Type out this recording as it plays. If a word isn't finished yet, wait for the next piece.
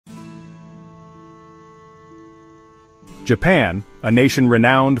Japan, a nation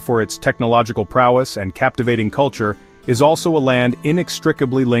renowned for its technological prowess and captivating culture, is also a land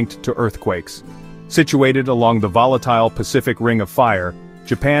inextricably linked to earthquakes. Situated along the volatile Pacific Ring of Fire,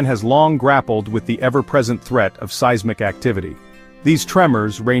 Japan has long grappled with the ever-present threat of seismic activity. These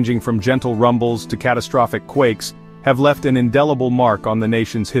tremors, ranging from gentle rumbles to catastrophic quakes, have left an indelible mark on the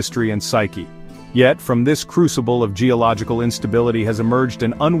nation's history and psyche. Yet, from this crucible of geological instability has emerged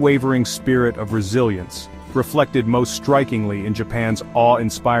an unwavering spirit of resilience, reflected most strikingly in Japan's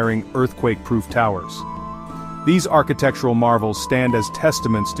awe-inspiring earthquake-proof towers. These architectural marvels stand as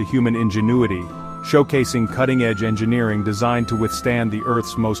testaments to human ingenuity, showcasing cutting-edge engineering designed to withstand the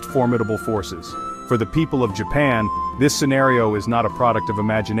Earth's most formidable forces. For the people of Japan, this scenario is not a product of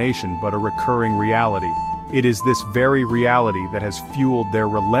imagination but a recurring reality. It is this very reality that has fueled their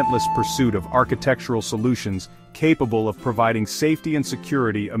relentless pursuit of architectural solutions capable of providing safety and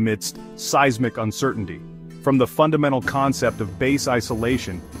security amidst seismic uncertainty. From the fundamental concept of base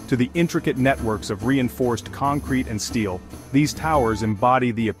isolation to the intricate networks of reinforced concrete and steel, these towers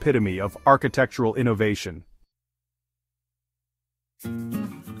embody the epitome of architectural innovation.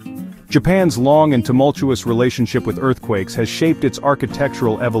 Japan's long and tumultuous relationship with earthquakes has shaped its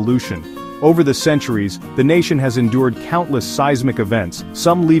architectural evolution. Over the centuries, the nation has endured countless seismic events,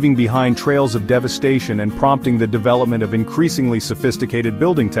 some leaving behind trails of devastation and prompting the development of increasingly sophisticated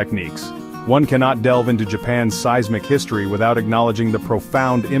building techniques. One cannot delve into Japan's seismic history without acknowledging the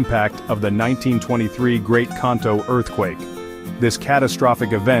profound impact of the 1923 Great Kanto earthquake. This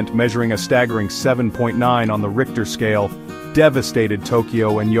catastrophic event, measuring a staggering 7.9 on the Richter scale, devastated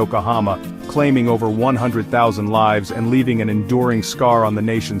Tokyo and Yokohama, claiming over 100,000 lives and leaving an enduring scar on the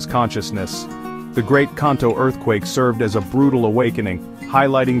nation's consciousness. The Great Kanto earthquake served as a brutal awakening,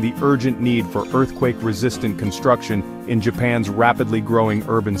 highlighting the urgent need for earthquake-resistant construction in Japan's rapidly growing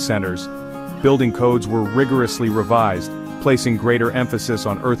urban centers. Building codes were rigorously revised, placing greater emphasis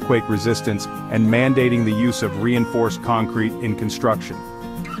on earthquake resistance and mandating the use of reinforced concrete in construction.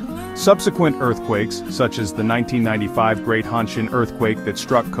 Subsequent earthquakes, such as the 1995 Great Hanshin earthquake that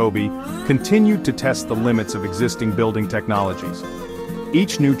struck Kobe, continued to test the limits of existing building technologies.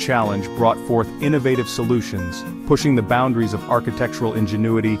 Each new challenge brought forth innovative solutions, pushing the boundaries of architectural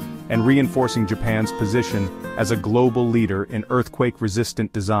ingenuity and reinforcing Japan's position as a global leader in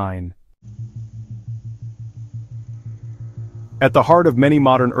earthquake-resistant design. At the heart of many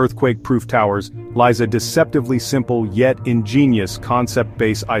modern earthquake-proof towers lies a deceptively simple yet ingenious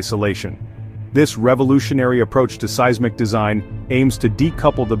concept-based isolation. This revolutionary approach to seismic design aims to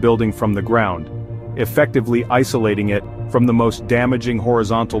decouple the building from the ground, effectively isolating it from the most damaging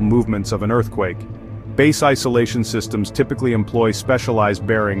horizontal movements of an earthquake. Base isolation systems typically employ specialized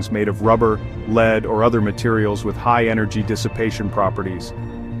bearings made of rubber, lead, or other materials with high energy dissipation properties.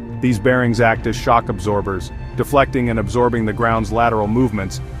 These bearings act as shock absorbers, deflecting and absorbing the ground's lateral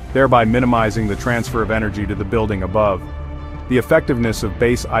movements, thereby minimizing the transfer of energy to the building above. The effectiveness of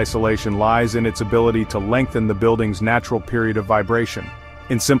base isolation lies in its ability to lengthen the building's natural period of vibration.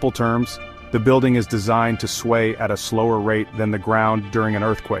 In simple terms, the building is designed to sway at a slower rate than the ground during an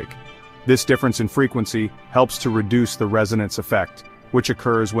earthquake. This difference in frequency helps to reduce the resonance effect, which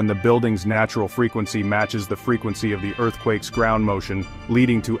occurs when the building's natural frequency matches the frequency of the earthquake's ground motion,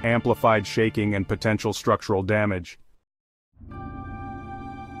 leading to amplified shaking and potential structural damage.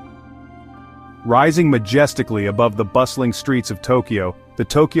 Rising majestically above the bustling streets of Tokyo, the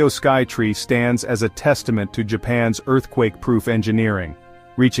Tokyo Sky Tree stands as a testament to Japan's earthquake-proof engineering.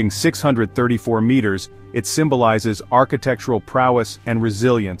 Reaching 634 meters, it symbolizes architectural prowess and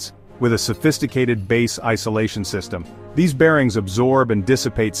resilience, with a sophisticated base isolation system. These bearings absorb and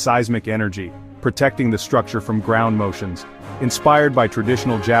dissipate seismic energy, protecting the structure from ground motions. Inspired by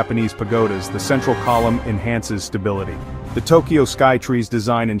traditional Japanese pagodas, the central column enhances stability. The Tokyo Sky Tree's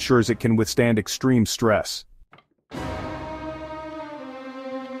design ensures it can withstand extreme stress.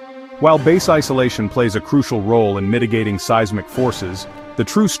 While base isolation plays a crucial role in mitigating seismic forces, the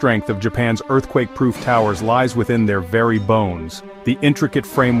true strength of Japan's earthquake-proof towers lies within their very bones, the intricate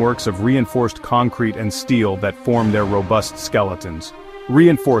frameworks of reinforced concrete and steel that form their robust skeletons.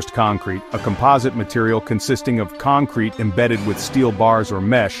 Reinforced concrete, a composite material consisting of concrete embedded with steel bars or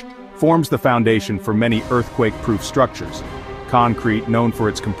mesh, forms the foundation for many earthquake-proof structures. Concrete, known for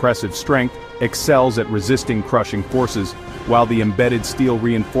its compressive strength, excels at resisting crushing forces, while the embedded steel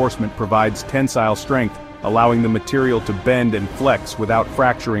reinforcement provides tensile strength, allowing the material to bend and flex without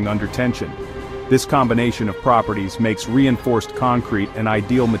fracturing under tension. This combination of properties makes reinforced concrete an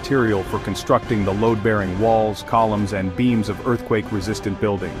ideal material for constructing the load-bearing walls, columns, and beams of earthquake-resistant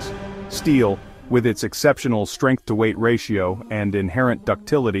buildings. Steel, with its exceptional strength-to-weight ratio and inherent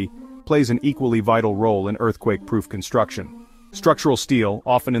ductility, plays an equally vital role in earthquake-proof construction. Structural steel,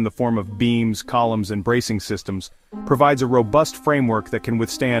 often in the form of beams, columns, and bracing systems, provides a robust framework that can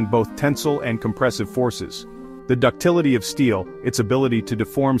withstand both tensile and compressive forces. The ductility of steel, its ability to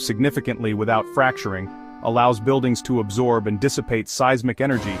deform significantly without fracturing, allows buildings to absorb and dissipate seismic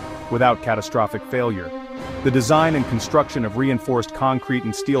energy without catastrophic failure. The design and construction of reinforced concrete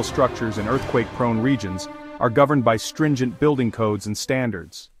and steel structures in earthquake-prone regions are governed by stringent building codes and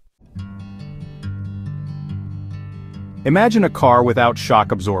standards. Imagine a car without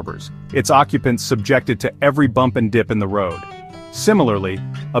shock absorbers, its occupants subjected to every bump and dip in the road. Similarly,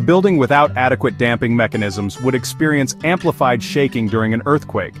 a building without adequate damping mechanisms would experience amplified shaking during an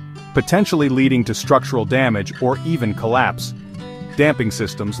earthquake, potentially leading to structural damage or even collapse. Damping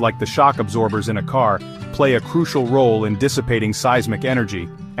systems, like the shock absorbers in a car, play a crucial role in dissipating seismic energy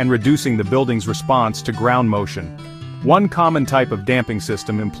and reducing the building's response to ground motion. One common type of damping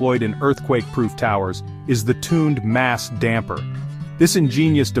system employed in earthquake-proof towers is the tuned mass damper. This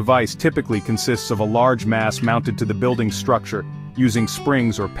ingenious device typically consists of a large mass mounted to the building's structure, using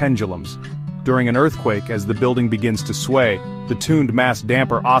springs or pendulums. During an earthquake, as the building begins to sway, the tuned mass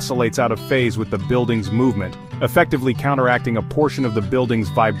damper oscillates out of phase with the building's movement, effectively counteracting a portion of the building's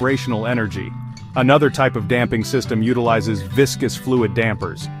vibrational energy. Another type of damping system utilizes viscous fluid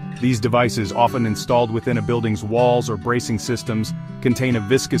dampers. These devices, often installed within a building's walls or bracing systems, contain a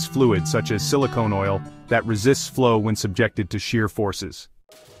viscous fluid such as silicone oil that resists flow when subjected to shear forces.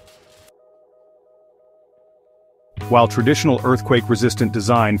 While traditional earthquake-resistant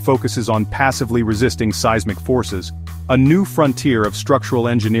design focuses on passively resisting seismic forces, a new frontier of structural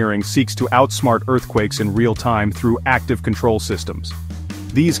engineering seeks to outsmart earthquakes in real time through active control systems.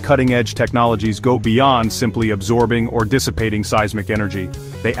 These cutting-edge technologies go beyond simply absorbing or dissipating seismic energy.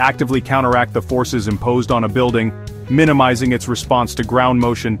 They actively counteract the forces imposed on a building, minimizing its response to ground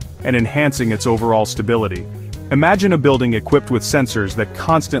motion and enhancing its overall stability. Imagine a building equipped with sensors that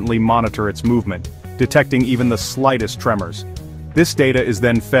constantly monitor its movement, detecting even the slightest tremors. This data is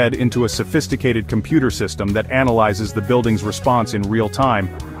then fed into a sophisticated computer system that analyzes the building's response in real time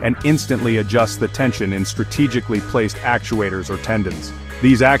and instantly adjusts the tension in strategically placed actuators or tendons.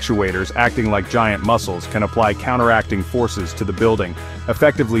 These actuators, acting like giant muscles, can apply counteracting forces to the building,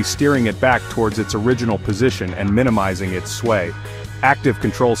 effectively steering it back towards its original position and minimizing its sway. Active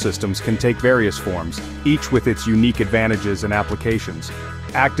control systems can take various forms, each with its unique advantages and applications.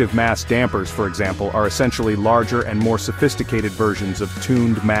 Active mass dampers, for example, are essentially larger and more sophisticated versions of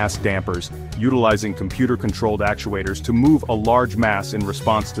tuned mass dampers, utilizing computer-controlled actuators to move a large mass in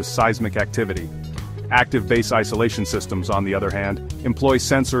response to seismic activity. Active base isolation systems, on the other hand, employ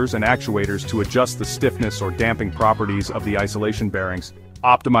sensors and actuators to adjust the stiffness or damping properties of the isolation bearings,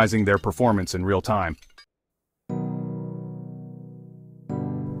 optimizing their performance in real time.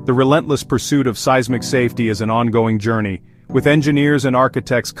 The relentless pursuit of seismic safety is an ongoing journey, with engineers and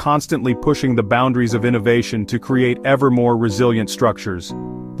architects constantly pushing the boundaries of innovation to create ever more resilient structures.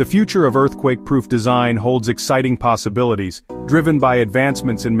 The future of earthquake-proof design holds exciting possibilities, driven by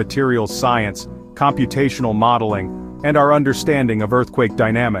advancements in materials science, computational modeling, and our understanding of earthquake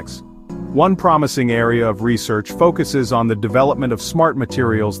dynamics. One promising area of research focuses on the development of smart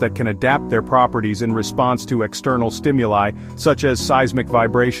materials that can adapt their properties in response to external stimuli, such as seismic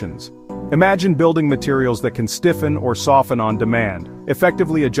vibrations. Imagine building materials that can stiffen or soften on demand,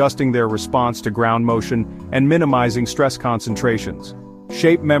 effectively adjusting their response to ground motion and minimizing stress concentrations.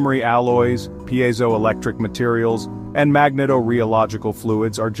 Shape memory alloys, piezoelectric materials, and magnetorheological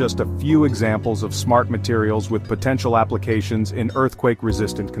fluids are just a few examples of smart materials with potential applications in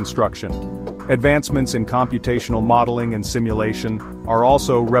earthquake-resistant construction. Advancements in computational modeling and simulation are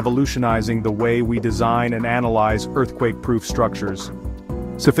also revolutionizing the way we design and analyze earthquake-proof structures.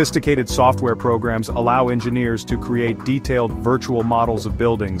 Sophisticated software programs allow engineers to create detailed virtual models of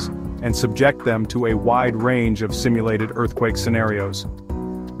buildings and subject them to a wide range of simulated earthquake scenarios.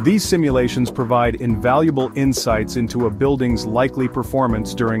 These simulations provide invaluable insights into a building's likely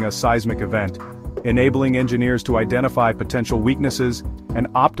performance during a seismic event, enabling engineers to identify potential weaknesses and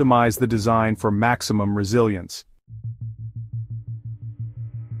optimize the design for maximum resilience.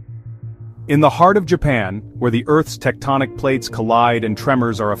 In the heart of Japan, where the Earth's tectonic plates collide and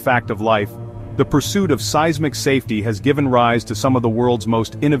tremors are a fact of life, the pursuit of seismic safety has given rise to some of the world's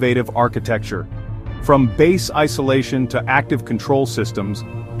most innovative architecture. From base isolation to active control systems,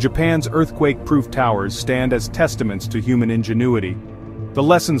 Japan's earthquake-proof towers stand as testaments to human ingenuity. The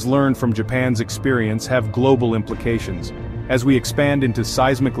lessons learned from Japan's experience have global implications. As we expand into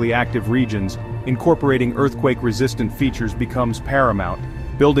seismically active regions, incorporating earthquake-resistant features becomes paramount.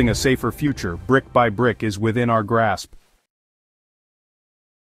 Building a safer future, brick by brick, is within our grasp.